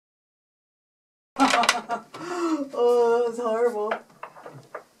Oh, that's horrible.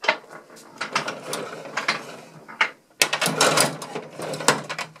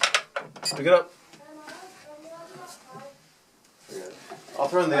 Pick it up. I'll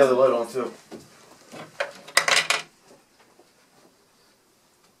turn the other light on too.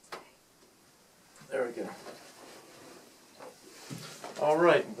 There we go. All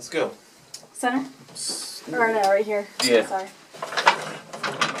right, let's go. Center? Or no, right here. Yeah. Sorry.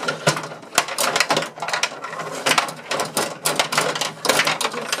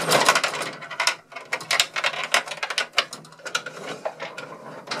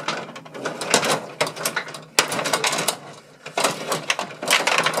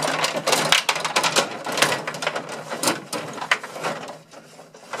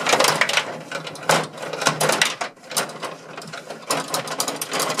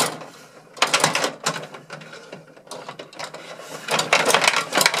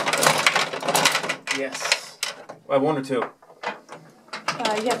 Yes. I have one or two. You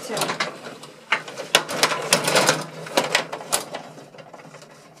have two.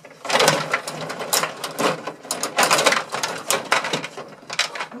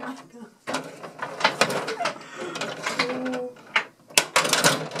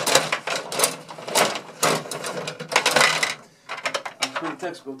 That's pretty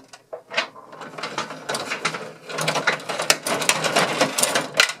textbook.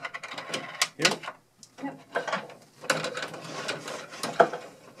 Here? Yep.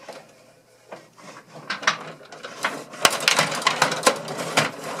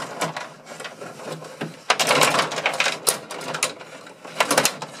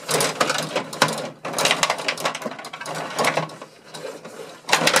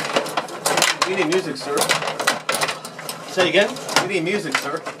 We need music, sir. Say again? We need music,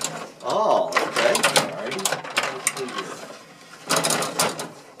 sir. Oh, okay. All right.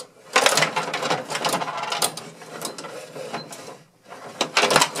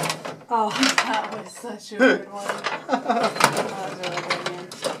 Oh, that was such a good one. That was really good, man.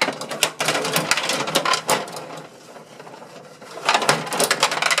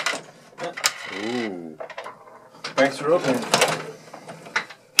 Ooh. Thanks for opening.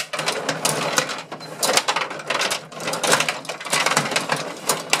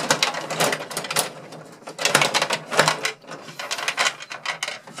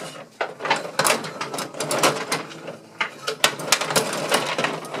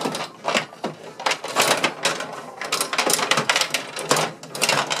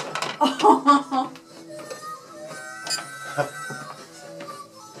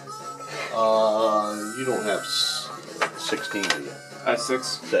 You don't have 16, do you? I have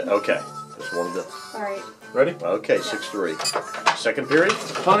 6. Okay. Just wanted to. Alright. Ready? Okay, 6-3. Second period?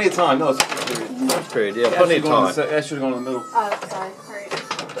 Plenty of time. No, it's first period. First period, yeah, plenty of time. I should have gone in the middle. Oh, sorry. Alright.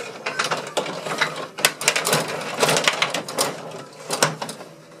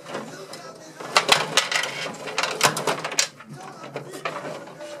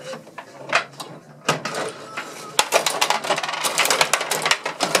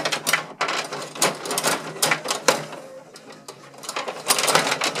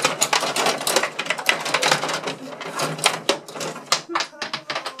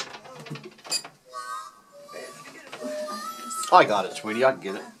 I got it, sweetie. I can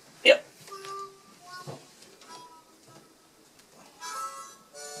get it. Yep.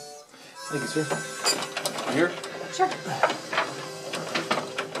 Thank you, sir. You here? Sure.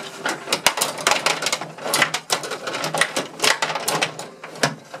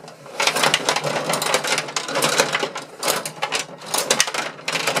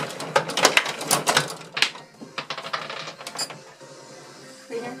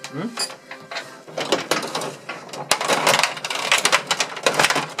 Right here? Hmm?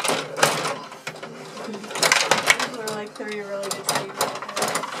 These were like 3 really good sleeves.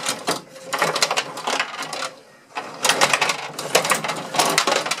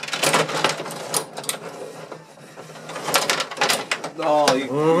 Oh, you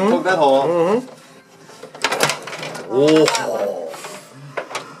poke that hole. Oh.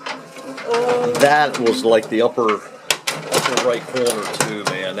 That was like the upper right corner too,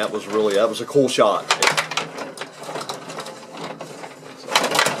 man. That was a cool shot.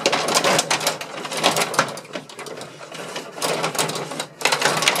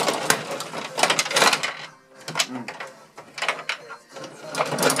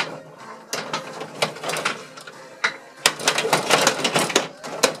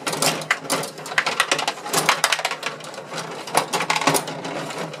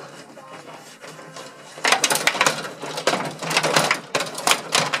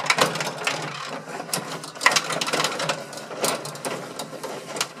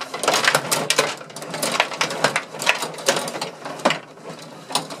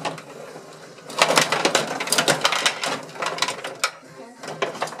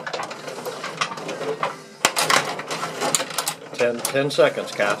 10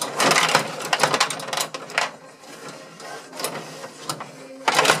 seconds, Cass.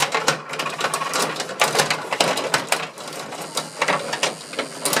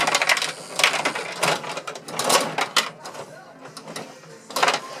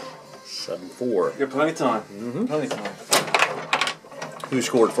 You got plenty of time. Plenty of time. Who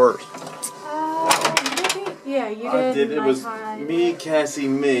scored first? Maybe? Yeah, you did. I did. It my was time. me, Cassie,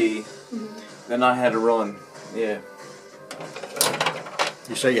 me. Then I had to run. Yeah.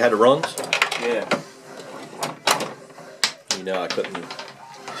 You say you had the runs? Yeah. You know I couldn't. You know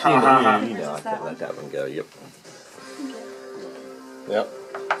I couldn't let that one go. Yep. Yep.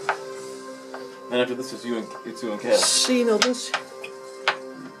 And after this is you and Cass. See, no this.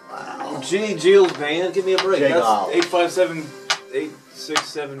 G. Jill's band. Give me a break. J. That's Giles.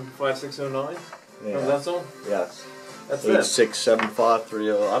 857-867-5609. Remember that song? Yes. That's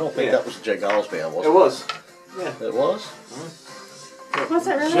 86753. I don't think Yeah. that was Jay Giles' band, was it? It was. Yeah. It was? Was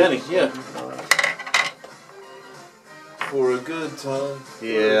it really? Jenny, yeah. For a good time.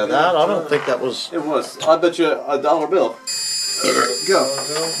 Yeah, that I don't think that was. It was. I bet you a dollar bill. Go.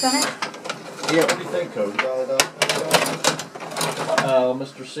 Center? Yeah, what do you think, Cody?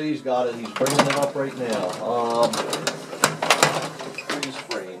 Mr. C's got it. He's bringing it up right now. Freeze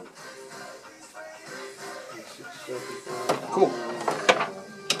frame. Cool.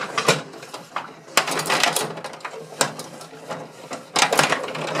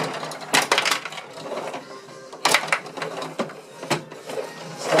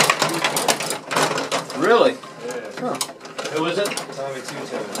 Really? Yeah. Huh. Who is it? Tommy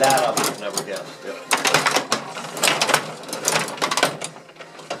Two-Tone. That I would have never guessed. Yep.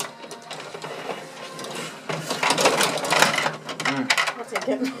 I'll take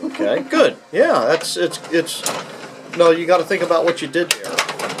it. Okay, good. Yeah, it's. No, you got to think about what you did there.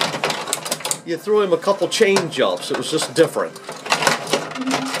 You threw him a couple change ups. It was just different.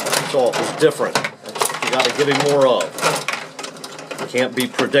 That's all. It was different. You got to give him more of. You can't be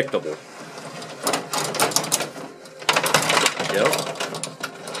predictable. Yep.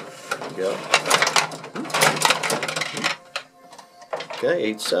 Yep.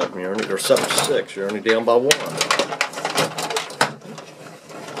 Okay, 8-7. You're only, or 7-6. You're only down by 1.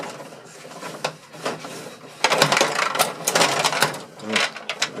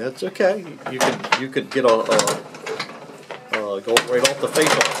 That's okay. You could get a go right off the face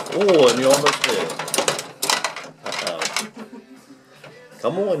off. Oh, and you almost did.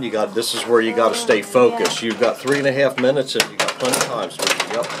 Come on, you got. This is where you got to stay focused. You've got 3.5 minutes, and you got plenty of time. So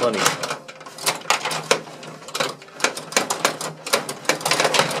you got plenty of time.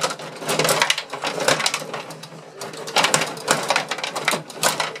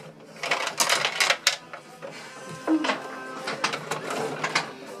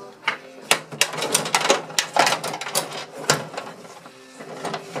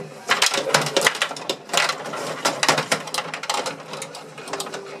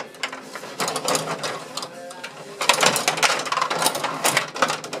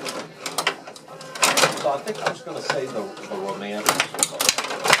 So I think I was going to say the romantic.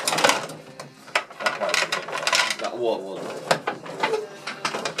 That what was it?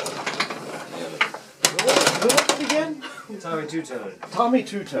 Who was it again? Tommy Two-Tone. Tommy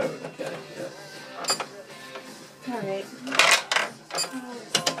Two-Tone. Okay. Yeah. Alright.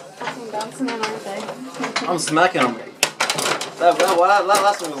 Fucking bouncing in, aren't they? I'm smacking him. That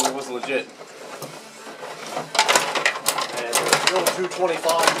last one was legit. And there's still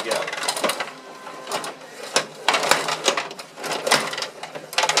 225 to go.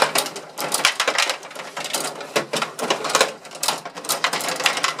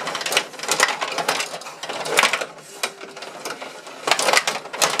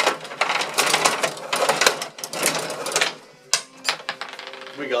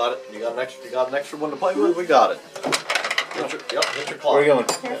 We got it. You got an extra one to play with? We got it. Hit your clock. Where are you going?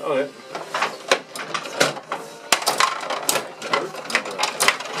 Okay.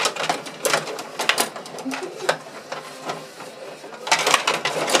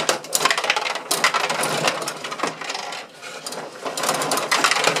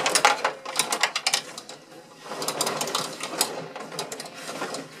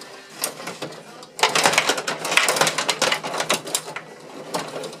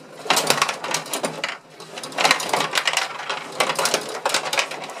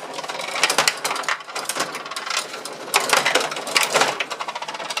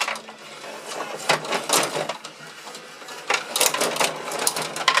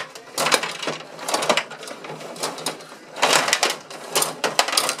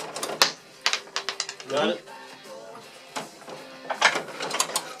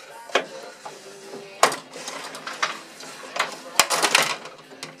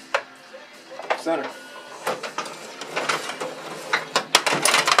 Center.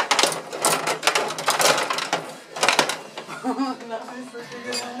 Nice, that's a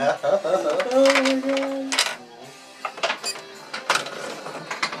good one. Oh my god.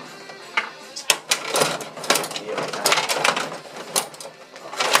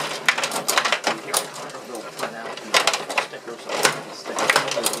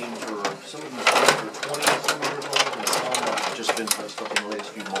 Some of these are 20 some years old, and some have just been pressed up in the last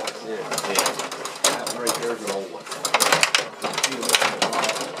few months. Yeah. That one right there is an old one.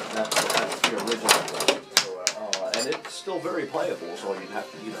 That's the original one. And it's still very playable, so you'd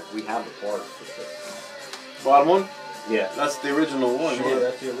have to, we have the part. Bottom one? Yeah. That's the original one. Sure, Yeah.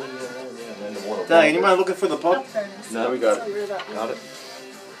 that's the original one, yeah. And then the one Dang, anybody looking for the puck? Up there it is. No, we got it. So we're about- Got it.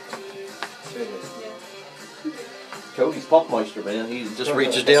 Yeah. Cody's Puckmeister, man. He just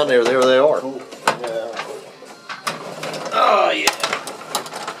reaches down there they are. Cool. Yeah. Oh, yeah.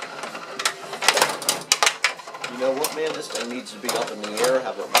 You know what, man? This thing needs to be up in the air,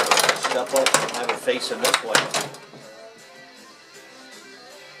 have it step up, and have it facing this way.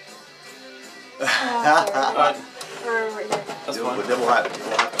 Alright. Or right here. That's Yeah, fine. but then we'll have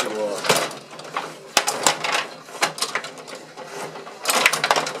to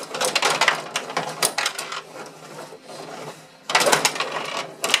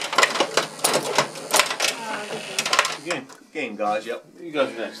Game. game, guys. Yep. You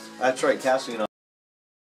guys are next. That's right, Cassie and I.